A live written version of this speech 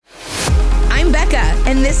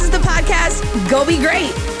and this is the podcast, Go Be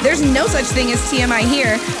Great. There's no such thing as TMI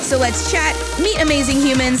here, so let's chat, meet amazing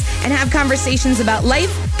humans, and have conversations about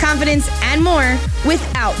life, confidence, and more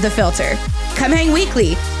without the filter. Come hang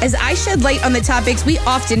weekly as I shed light on the topics we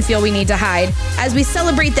often feel we need to hide as we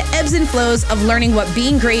celebrate the ebbs and flows of learning what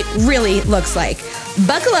being great really looks like.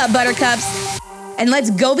 Buckle up, buttercups, and let's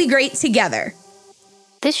go be great together.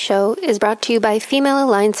 This show is brought to you by Female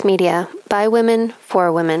Alliance Media, by women,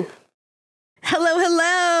 for women. Hello,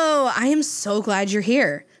 hello. I am so glad you're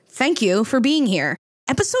here. Thank you for being here.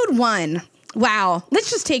 Episode 1. Wow.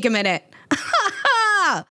 Let's just take a minute.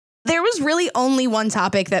 There was really only one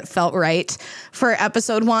topic that felt right for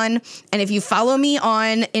episode 1. And if you follow me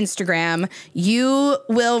on Instagram, you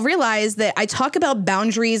will realize that I talk about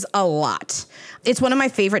boundaries a lot. It's one of my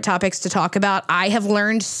favorite topics to talk about. I have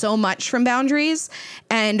learned so much from boundaries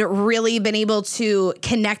and really been able to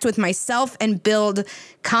connect with myself and build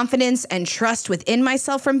confidence and trust within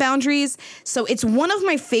myself from boundaries. So it's one of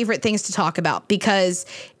my favorite things to talk about because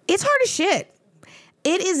it's hard as shit.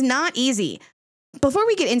 It is not easy. Before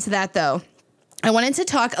we get into that, though, I wanted to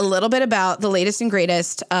talk a little bit about the latest and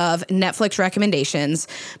greatest of Netflix recommendations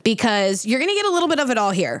because you're going to get a little bit of it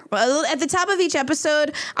all here. At the top of each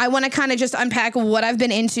episode, I want to kind of just unpack what I've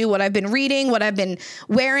been into, what I've been reading, what I've been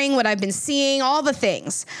wearing, what I've been seeing, all the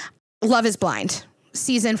things. Love is Blind,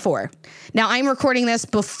 season 4. Now, I'm recording this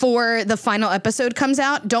before the final episode comes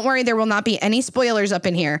out. Don't worry, there will not be any spoilers up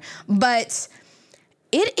in here, but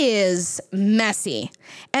it is messy.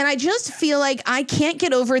 And I just feel like I can't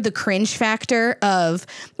get over the cringe factor of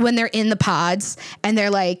when they're in the pods and they're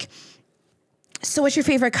like, so what's your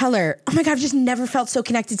favorite color? Oh my God, I've just never felt so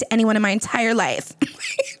connected to anyone in my entire life.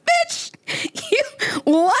 Bitch,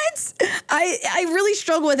 what? I really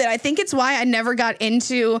struggle with it. I think it's why I never got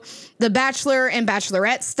into the Bachelor and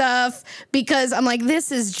Bachelorette stuff because I'm like,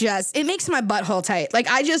 this is just, it makes my butthole tight. Like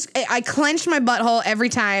I clench my butthole every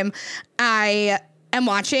time I'm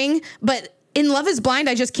watching, but in Love is Blind,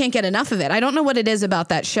 I just can't get enough of it. I don't know what it is about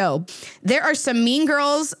that show. There are some mean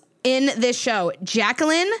girls in this show.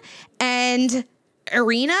 Jacqueline and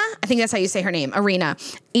Irina. I think that's how you say her name. Irina.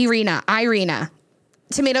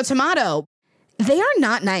 Tomato. They are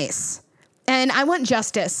not nice. And I want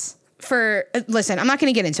justice for, listen, I'm not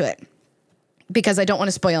going to get into it because I don't want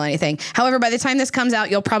to spoil anything. However, by the time this comes out,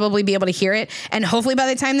 you'll probably be able to hear it. And hopefully by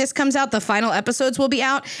the time this comes out, the final episodes will be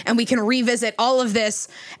out and we can revisit all of this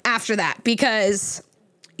after that because,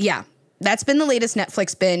 yeah, that's been the latest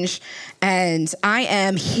Netflix binge and I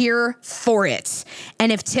am here for it.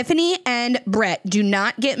 And if Tiffany and Brett do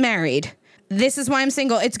not get married, this is why I'm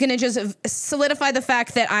single. It's going to just solidify the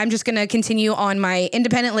fact that I'm just going to continue on my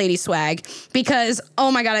independent lady swag because, oh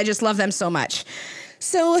my God, I just love them so much.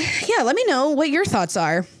 So, yeah, let me know what your thoughts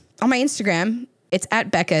are. On my Instagram, it's at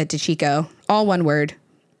Becca DeCicco, all one word,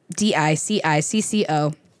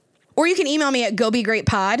 DICICCO. Or you can email me at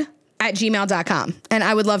gobegreatpod@gmail.com. And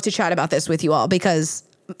I would love to chat about this with you all because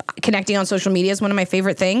connecting on social media is one of my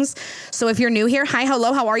favorite things. So if you're new here, hi,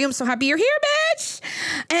 hello, how are you? I'm so happy you're here, bitch.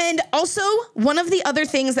 And also, one of the other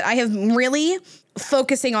things that I have really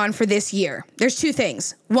focusing on for this year, there's 2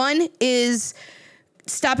 things. One is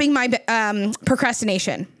stopping my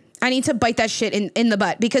procrastination. I need to bite that shit in the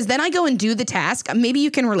butt because then I go and do the task. Maybe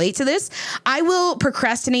you can relate to this. I will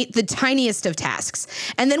procrastinate the tiniest of tasks.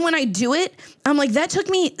 And then when I do it, I'm like, that took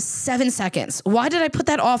me 7 seconds. Why did I put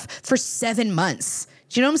that off for 7 months?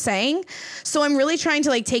 Do you know what I'm saying? So I'm really trying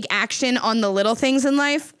to take action on the little things in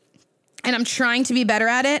life. And I'm trying to be better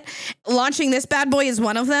at it. Launching this bad boy is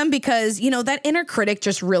one of them because, that inner critic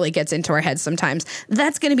just really gets into our heads sometimes.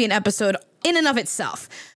 That's going to be an episode in and of itself.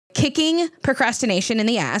 Kicking procrastination in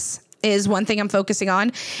the ass is one thing I'm focusing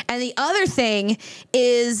on. And the other thing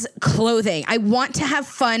is clothing. I want to have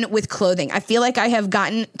fun with clothing. I feel like I have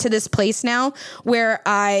gotten to this place now where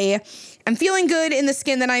I am feeling good in the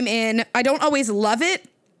skin that I'm in. I don't always love it.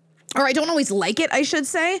 Or I don't always like it, I should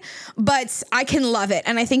say, but I can love it.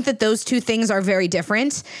 And I think that those 2 things are very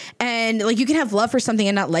different. And you can have love for something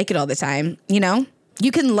and not like it all the time,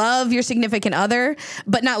 You can love your significant other,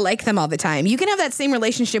 but not like them all the time. You can have that same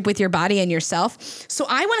relationship with your body and yourself. So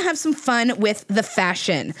I want to have some fun with the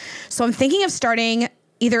fashion. So I'm thinking of starting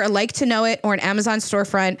either a Like to Know It or an Amazon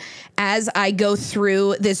storefront as I go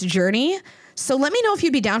through this journey. So let me know if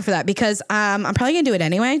you'd be down for that because I'm probably going to do it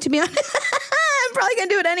anyway, to be honest. I'm probably going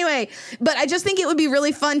to do it anyway. But I just think it would be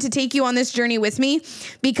really fun to take you on this journey with me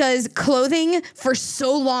because clothing for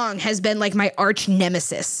so long has been my arch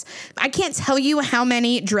nemesis. I can't tell you how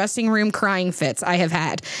many dressing room crying fits I have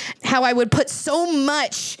had. How I would put so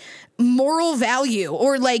much moral value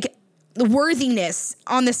or worthiness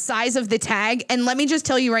on the size of the tag. And let me just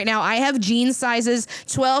tell you right now, I have jean sizes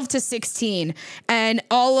 12 to 16 and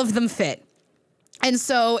all of them fit. And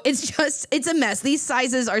so it's a mess. These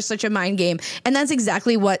sizes are such a mind game. And that's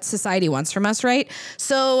exactly what society wants from us, right?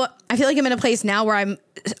 So I feel like I'm in a place now where I'm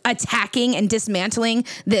attacking and dismantling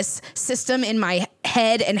this system in my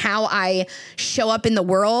head and how I show up in the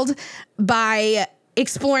world by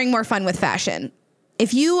exploring more fun with fashion.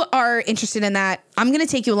 If you are interested in that, I'm going to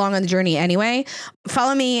take you along on the journey anyway.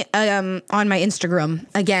 Follow me on my Instagram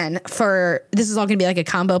again this is all going to be like a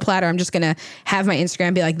combo platter. I'm just going to have my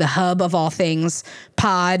Instagram be like the hub of all things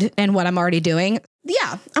pod and what I'm already doing.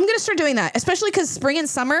 Yeah, I'm going to start doing that, especially because spring and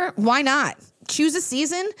summer, why not? Choose a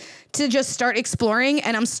season to just start exploring.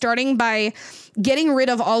 And I'm starting by getting rid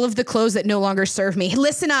of all of the clothes that no longer serve me.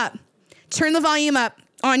 Listen up, turn the volume up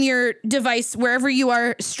on your device, wherever you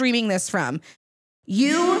are streaming this from.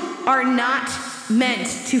 You are not meant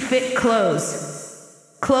to fit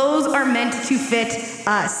clothes. Clothes are meant to fit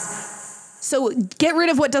us. So get rid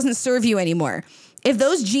of what doesn't serve you anymore. If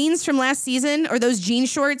those jeans from last season or those jean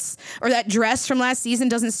shorts or that dress from last season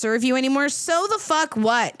doesn't serve you anymore, so the fuck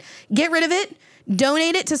what? Get rid of it.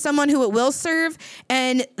 Donate it to someone who it will serve.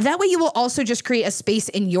 And that way you will also just create a space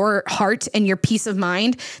in your heart and your peace of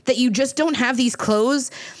mind that you just don't have these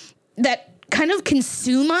clothes that kind of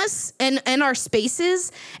consume us and our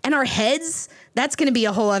spaces and our heads. That's going to be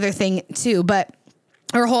a whole other thing too,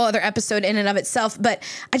 or a whole other episode in and of itself. But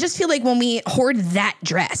I just feel like when we hoard that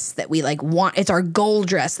dress that we like want, it's our goal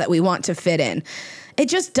dress that we want to fit in, it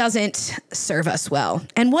just doesn't serve us well.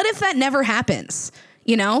 And what if that never happens?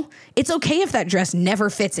 You know, it's okay if that dress never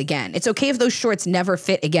fits again. It's okay if those shorts never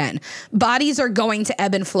fit again. Bodies are going to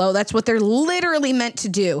ebb and flow. That's what they're literally meant to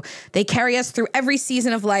do. They carry us through every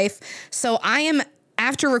season of life. So I am,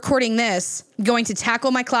 after recording this, going to tackle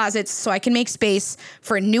my closets so I can make space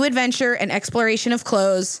for a new adventure and exploration of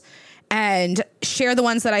clothes and share the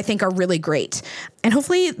ones that I think are really great. And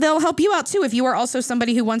hopefully they'll help you out too if you are also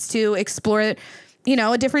somebody who wants to explore,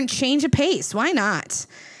 a different change of pace. Why not?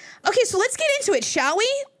 Okay, so let's get into it, shall we?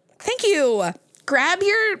 Thank you. Grab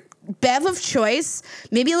your bev of choice,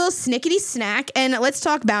 maybe a little snickety snack, and let's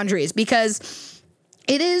talk boundaries, because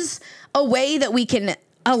it is a way that we can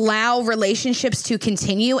allow relationships to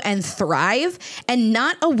continue and thrive, and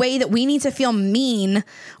not a way that we need to feel mean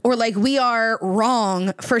or like we are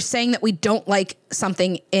wrong for saying that we don't like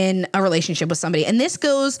something in a relationship with somebody. And this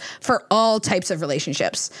goes for all types of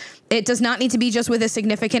relationships. It does not need to be just with a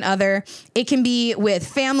significant other. It can be with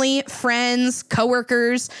family, friends,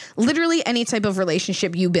 coworkers, literally any type of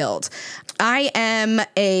relationship you build. I am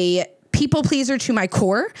a people pleaser to my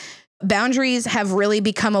core. Boundaries have really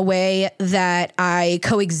become a way that I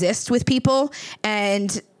coexist with people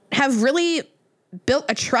and have really built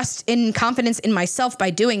a trust and confidence in myself by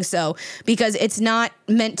doing so, because it's not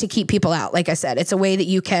meant to keep people out. Like I said, it's a way that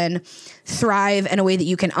you can thrive and a way that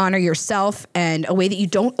you can honor yourself and a way that you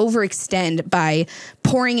don't overextend by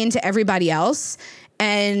pouring into everybody else,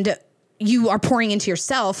 and you are pouring into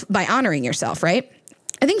yourself by honoring yourself, right?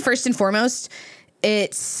 I think first and foremost,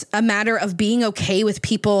 it's a matter of being okay with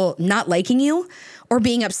people not liking you or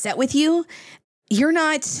being upset with you. You're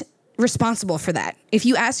not responsible for that. If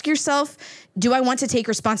you ask yourself, do I want to take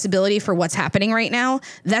responsibility for what's happening right now?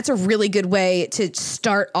 That's a really good way to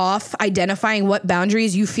start off identifying what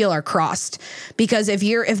boundaries you feel are crossed. Because if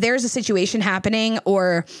there's a situation happening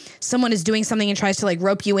or someone is doing something and tries to like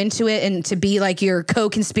rope you into it and to be like your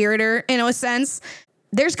co-conspirator in a sense,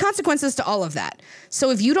 there's consequences to all of that. So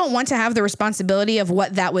if you don't want to have the responsibility of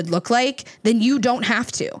what that would look like, then you don't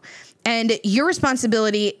have to. And your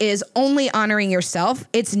responsibility is only honoring yourself.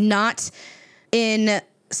 It's not in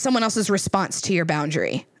someone else's response to your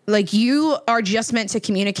boundary. Like, you are just meant to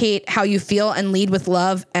communicate how you feel and lead with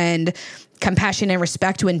love and compassion and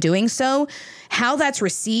respect when doing so. How that's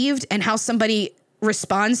received and how somebody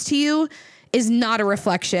responds to you is not a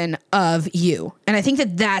reflection of you. And I think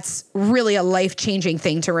that that's really a life-changing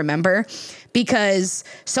thing to remember, because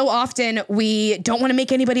so often we don't want to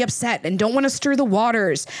make anybody upset and don't want to stir the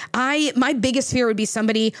waters. My biggest fear would be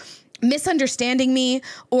somebody misunderstanding me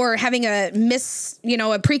or having a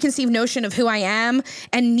preconceived notion of who I am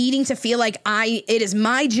and needing to feel like it is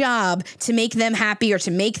my job to make them happy or to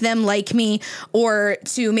make them like me or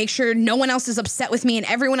to make sure no one else is upset with me and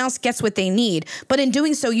everyone else gets what they need. But in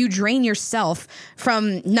doing so, you drain yourself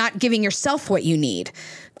from not giving yourself what you need.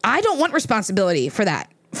 I don't want responsibility for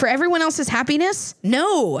that. For everyone else's happiness?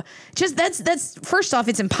 No. Just that's first off,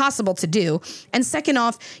 it's impossible to do. And second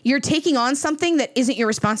off, you're taking on something that isn't your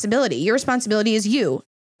responsibility. Your responsibility is you.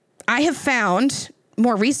 I have found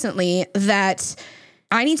more recently that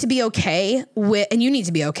I need to be okay with, and you need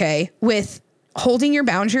to be okay with holding your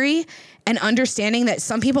boundary and understanding that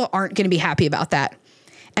some people aren't going to be happy about that.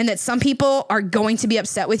 And that some people are going to be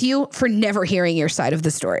upset with you for never hearing your side of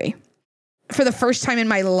the story. For the first time in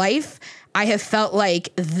my life, I have felt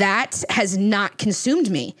like that has not consumed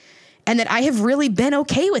me. And that I have really been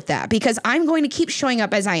okay with that because I'm going to keep showing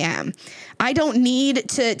up as I am. I don't need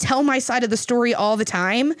to tell my side of the story all the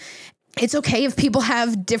time. It's okay if people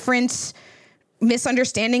have different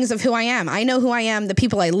misunderstandings of who I am. I know who I am. The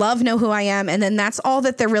people I love know who I am. And then that's all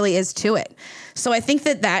that there really is to it. So I think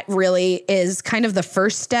that that really is kind of the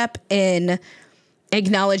first step in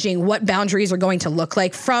acknowledging what boundaries are going to look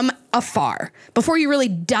like from afar before you really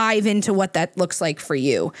dive into what that looks like for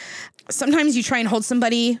you. Sometimes you try and hold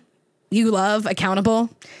somebody you love accountable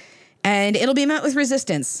and it'll be met with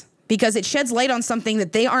resistance because it sheds light on something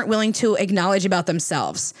that they aren't willing to acknowledge about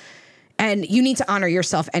themselves. And you need to honor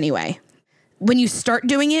yourself anyway. When you start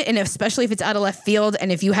doing it, and especially if it's out of left field,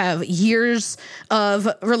 and if you have years of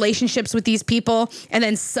relationships with these people, and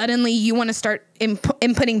then suddenly you want to start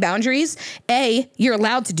inputting boundaries, you're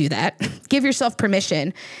allowed to do that. Give yourself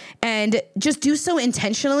permission and just do so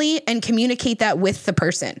intentionally and communicate that with the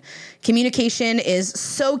person. Communication is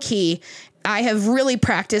so key. I have really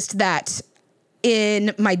practiced that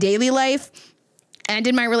in my daily life and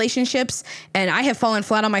in my relationships. And I have fallen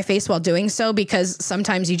flat on my face while doing so because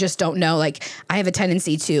sometimes you just don't know. Like I have a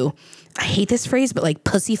tendency to, I hate this phrase, but like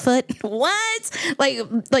pussyfoot. What?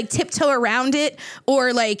 Like tiptoe around it.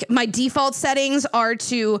 Or like my default settings are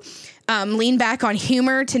to lean back on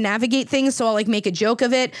humor to navigate things. So I'll like make a joke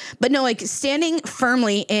of it. But no, like standing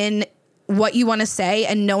firmly in what you want to say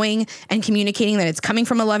and knowing and communicating that it's coming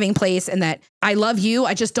from a loving place and that I love you,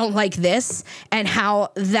 I just don't like this, and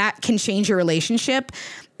how that can change your relationship.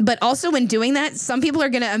 But also when doing that, some people are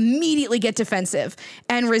going to immediately get defensive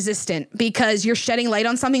and resistant because you're shedding light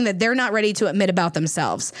on something that they're not ready to admit about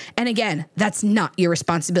themselves. And again, that's not your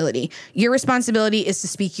responsibility. Your responsibility is to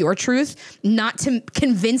speak your truth, not to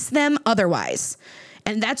convince them otherwise.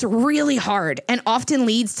 And that's really hard and often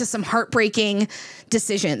leads to some heartbreaking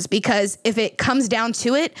decisions because if it comes down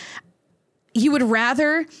to it, you would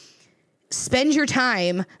rather spend your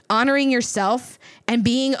time honoring yourself and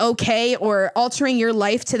being okay or altering your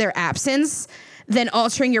life to their absence than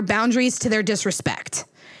altering your boundaries to their disrespect.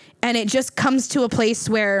 And it just comes to a place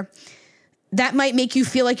where that might make you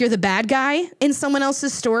feel like you're the bad guy in someone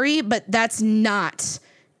else's story, but that's not,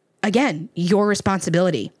 again, your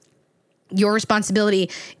responsibility. Your responsibility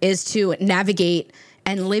is to navigate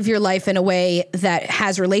and live your life in a way that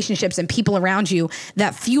has relationships and people around you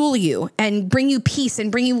that fuel you and bring you peace and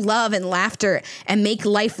bring you love and laughter and make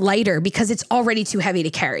life lighter because it's already too heavy to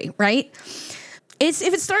carry, right? If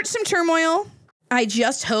it starts some turmoil, I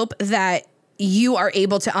just hope that you are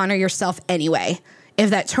able to honor yourself anyway.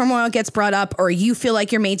 If that turmoil gets brought up or you feel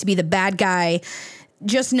like you're made to be the bad guy,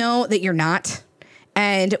 just know that you're not.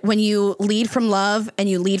 And when you lead from love and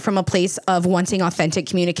you lead from a place of wanting authentic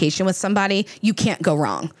communication with somebody, you can't go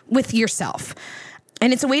wrong with yourself.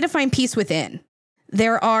 And it's a way to find peace within.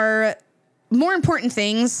 There are more important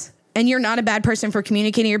things, and you're not a bad person for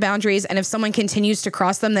communicating your boundaries. And if someone continues to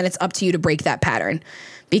cross them, then it's up to you to break that pattern.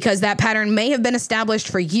 Because that pattern may have been established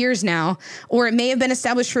for years now, or it may have been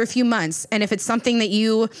established for a few months. And if it's something that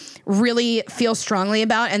you really feel strongly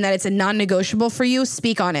about and that it's a non-negotiable for you,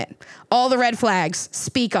 speak on it. All the red flags,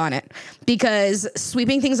 speak on it. Because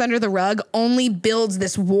sweeping things under the rug only builds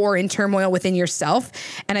this war and turmoil within yourself.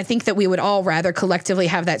 And I think that we would all rather collectively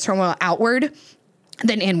have that turmoil outward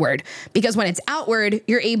than inward. Because when it's outward,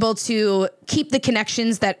 you're able to keep the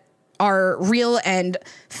connections that are real and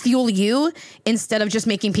fuel you instead of just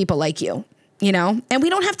making people like you, you know? And we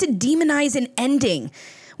don't have to demonize an ending.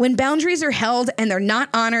 When boundaries are held and they're not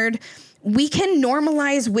honored, we can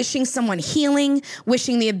normalize wishing someone healing,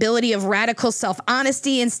 wishing the ability of radical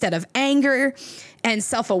self-honesty instead of anger and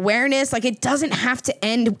self-awareness. Like it doesn't have to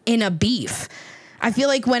end in a beef. I feel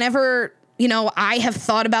like whenever I have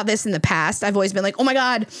thought about this in the past, I've always been like, oh my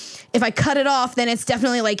God, if I cut it off, then it's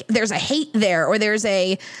definitely like there's a hate there or there's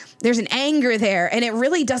an anger there. And it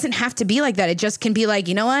really doesn't have to be like that. It just can be like,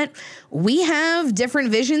 you know what? We have different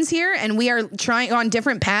visions here and we are trying on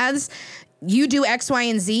different paths. You do X, Y,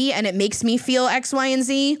 and Z, and it makes me feel X, Y, and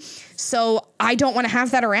Z. So I don't want to have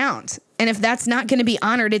that around. And if that's not going to be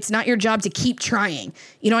honored, it's not your job to keep trying.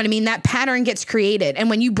 You know what I mean? That pattern gets created.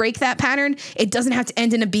 And when you break that pattern, it doesn't have to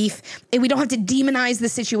end in a beef. We don't have to demonize the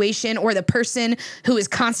situation or the person who is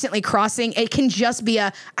constantly crossing. It can just be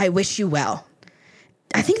I wish you well.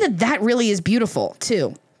 I think that really is beautiful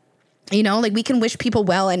too. Like we can wish people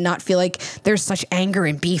well and not feel like there's such anger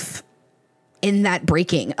and beef in that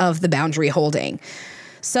breaking of the boundary holding.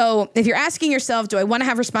 So if you're asking yourself, do I want to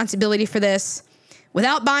have responsibility for this?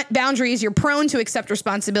 Without boundaries, you're prone to accept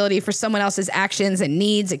responsibility for someone else's actions and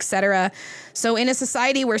needs, etc. So in a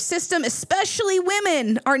society where system, especially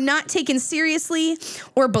women, are not taken seriously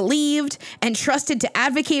or believed and trusted to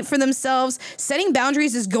advocate for themselves, setting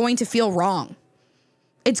boundaries is going to feel wrong.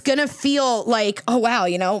 It's going to feel like, oh, wow,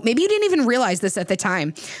 maybe you didn't even realize this at the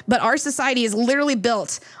time, but our society is literally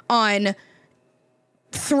built on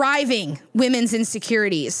thriving women's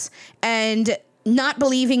insecurities and not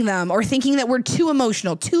believing them or thinking that we're too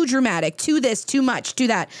emotional, too dramatic, too this, too much, too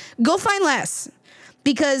that. Go find less,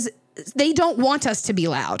 because they don't want us to be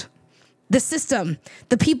loud. The system,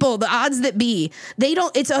 the people, the odds that be,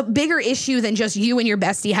 it's a bigger issue than just you and your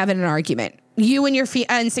bestie having an argument, you and your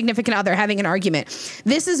significant other having an argument.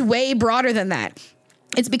 This is way broader than that.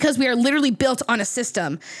 It's because we are literally built on a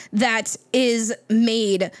system that is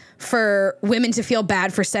made for women to feel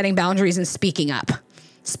bad for setting boundaries and speaking up.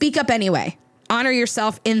 Speak up anyway. Honor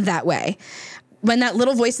yourself in that way. When that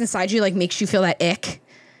little voice inside you makes you feel that ick,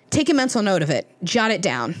 take a mental note of it. Jot it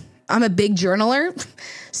down. I'm a big journaler.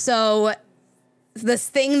 So this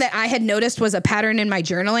thing that I had noticed was a pattern in my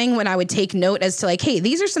journaling when I would take note as to hey,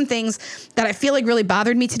 these are some things that I feel really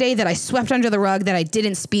bothered me today that I swept under the rug that I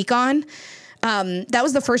didn't speak on. That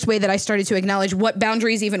was the first way that I started to acknowledge what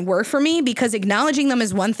boundaries even were for me, because acknowledging them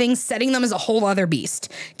is one thing, setting them is a whole other beast.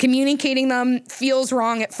 Communicating them feels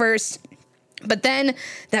wrong at first, but then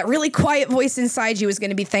that really quiet voice inside you is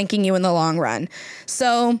going to be thanking you in the long run.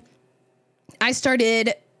 So I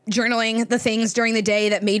started journaling the things during the day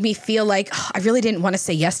that made me feel like, I really didn't want to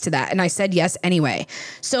say yes to that. And I said yes anyway.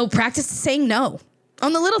 So practice saying no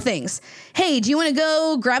on the little things. Hey, do you want to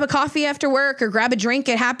go grab a coffee after work or grab a drink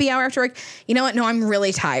at happy hour after work? You know what? No, I'm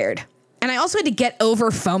really tired. And I also had to get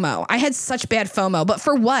over FOMO. I had such bad FOMO, but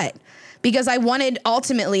for what? Because I wanted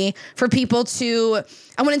ultimately for people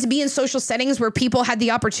I wanted to be in social settings where people had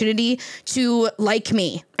the opportunity to like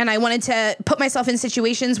me. And I wanted to put myself in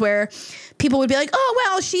situations where people would be like, oh,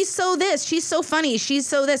 well, she's so this, she's so funny, she's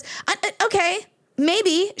so this. Okay,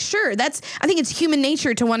 maybe, sure. I think it's human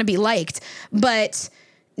nature to want to be liked. But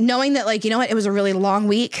knowing that, you know what, it was a really long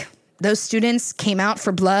week. Those students came out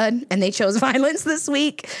for blood and they chose violence this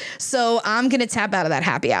week. So I'm going to tap out of that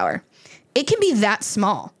happy hour. It can be that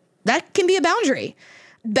small. That can be a boundary.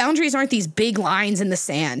 Boundaries aren't these big lines in the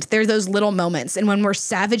sand. They're those little moments. And when we're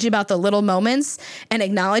savage about the little moments and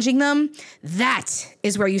acknowledging them, that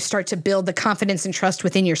is where you start to build the confidence and trust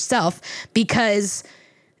within yourself, because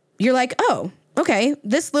you're like, oh, okay,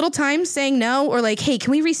 this little time saying no, or hey,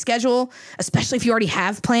 can we reschedule? Especially if you already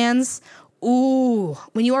have plans. Ooh,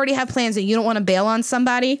 when you already have plans and you don't want to bail on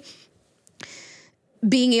somebody,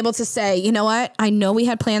 being able to say, you know what? I know we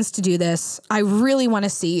had plans to do this. I really want to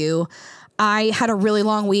see you. I had a really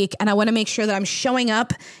long week and I want to make sure that I'm showing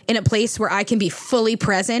up in a place where I can be fully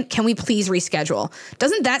present. Can we please reschedule?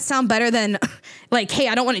 Doesn't that sound better than hey,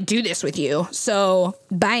 I don't want to do this with you, so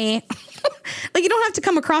bye. You don't have to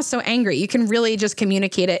come across so angry. You can really just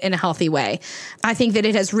communicate it in a healthy way. I think that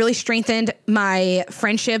it has really strengthened my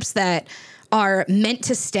friendships that are meant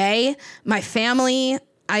to stay, my family.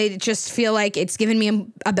 I just feel like it's given me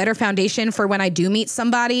a better foundation for when I do meet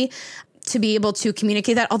somebody to be able to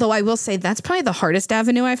communicate that. Although I will say that's probably the hardest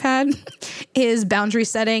avenue I've had is boundary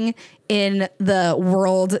setting in the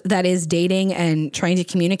world that is dating and trying to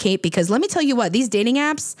communicate. Because let me tell you what, these dating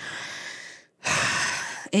apps,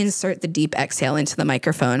 insert the deep exhale into the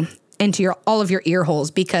microphone, into all of your ear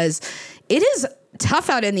holes, because it is tough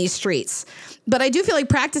out in these streets. But I do feel like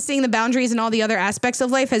practicing the boundaries and all the other aspects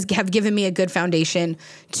of life have given me a good foundation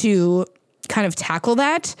to kind of tackle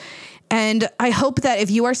that. And I hope that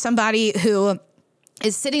if you are somebody who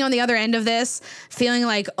is sitting on the other end of this, feeling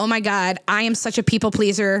like, oh my God, I am such a people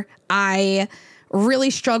pleaser. I really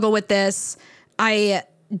struggle with this. I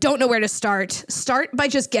don't know where to start. Start by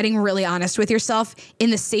just getting really honest with yourself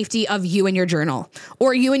in the safety of you and your journal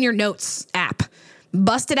or you and your notes app.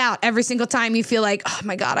 Bust it out every single time you feel like, oh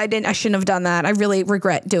my God, I shouldn't have done that. I really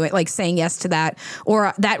regret saying yes to that.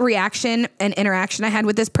 Or that reaction and interaction I had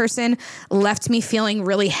with this person left me feeling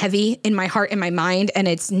really heavy in my heart and my mind, and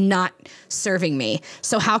it's not serving me.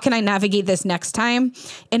 So how can I navigate this next time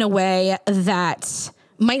in a way that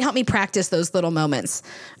might help me practice those little moments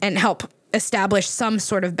and help establish some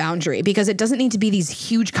sort of boundary? Because it doesn't need to be these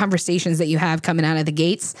huge conversations that you have coming out of the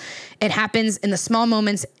gates. It happens in the small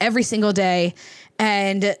moments every single day.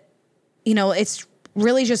 And, it's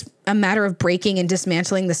really just a matter of breaking and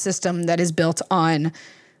dismantling the system that is built on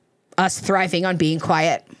us thriving on being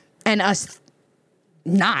quiet and us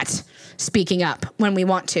not speaking up when we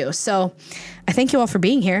want to. So I thank you all for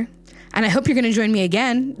being here. And I hope you're going to join me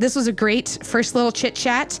again. This was a great first little chit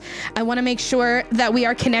chat. I want to make sure that we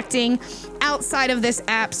are connecting outside of this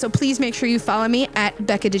app. So please make sure you follow me at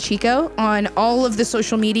Becca DeChico on all of the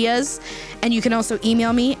social medias. And you can also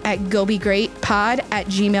email me at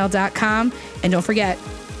gobegreatpod@gmail.com. And don't forget,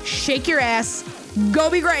 shake your ass, go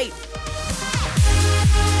be great.